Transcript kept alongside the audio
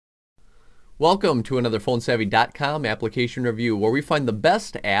Welcome to another PhoneSavvy.com application review where we find the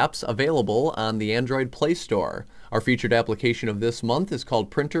best apps available on the Android Play Store. Our featured application of this month is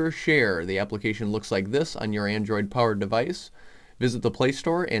called PrinterShare. The application looks like this on your Android-powered device. Visit the Play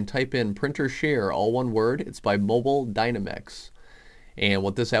Store and type in PrinterShare, all one word. It's by Mobile Dynamics. And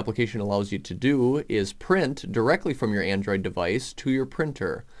what this application allows you to do is print directly from your Android device to your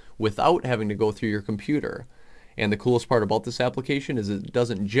printer without having to go through your computer. And the coolest part about this application is it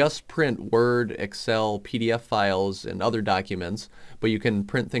doesn't just print Word, Excel, PDF files, and other documents, but you can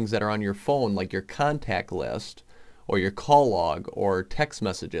print things that are on your phone like your contact list or your call log or text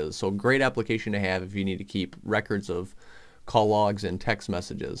messages. So great application to have if you need to keep records of call logs and text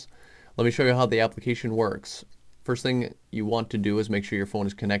messages. Let me show you how the application works. First thing you want to do is make sure your phone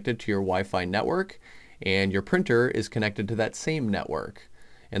is connected to your Wi-Fi network and your printer is connected to that same network.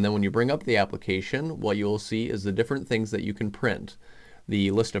 And then when you bring up the application, what you will see is the different things that you can print.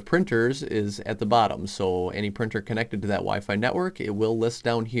 The list of printers is at the bottom, so any printer connected to that Wi-Fi network, it will list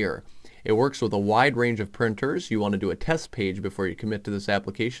down here. It works with a wide range of printers. You want to do a test page before you commit to this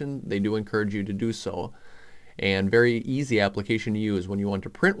application. They do encourage you to do so. And very easy application to use. When you want to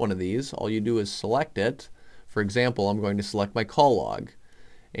print one of these, all you do is select it. For example, I'm going to select my call log.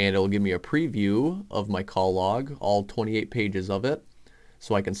 And it will give me a preview of my call log, all 28 pages of it.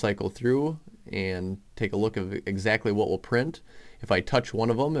 So I can cycle through and take a look at exactly what will print. If I touch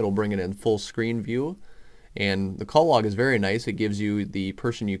one of them, it'll bring it in full screen view. And the call log is very nice. It gives you the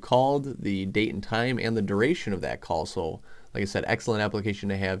person you called, the date and time, and the duration of that call. So, like I said, excellent application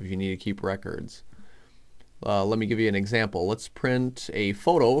to have if you need to keep records. Let me give you an example. Let's print a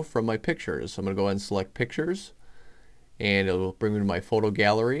photo from my pictures. So I'm going to go ahead and select Pictures, and it'll bring me to my photo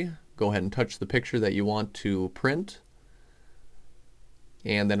gallery. Go ahead and touch the picture that you want to print.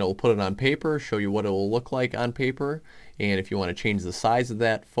 And then it will put it on paper, show you what it will look like on paper. And if you want to change the size of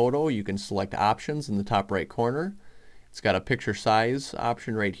that photo, you can select Options in the top right corner. It's got a picture size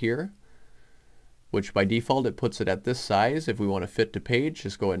option right here, which by default it puts it at this size. If we want to fit to page,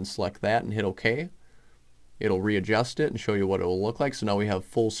 just go ahead and select that and hit OK. It'll readjust it and show you what it will look like. So now we have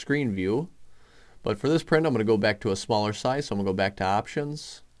full screen view. But for this print, I'm going to go back to a smaller size. So I'm going to go back to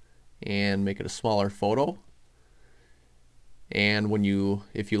Options and make it a smaller photo. And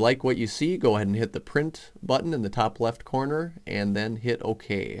if you like what you see, go ahead and hit the print button in the top left corner and then hit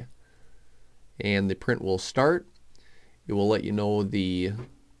OK. And the print will start. It will let you know the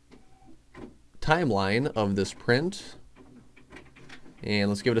timeline of this print. And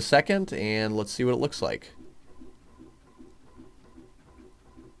let's give it a second and let's see what it looks like.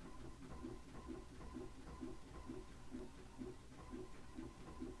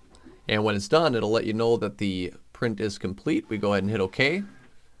 And when it's done, it'll let you know that the print is complete. We go ahead and hit OK,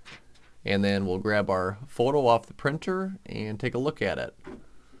 and then we'll grab our photo off the printer and take a look at it.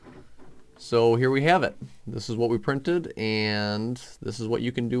 So here we have it. This is what we printed, and this is what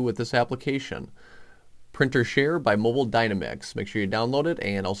you can do with this application. PrinterShare by Mobile Dynamics. Make sure you download it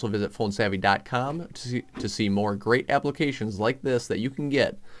and also visit PhoneSavvy.com to see more great applications like this that you can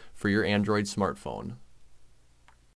get for your Android smartphone.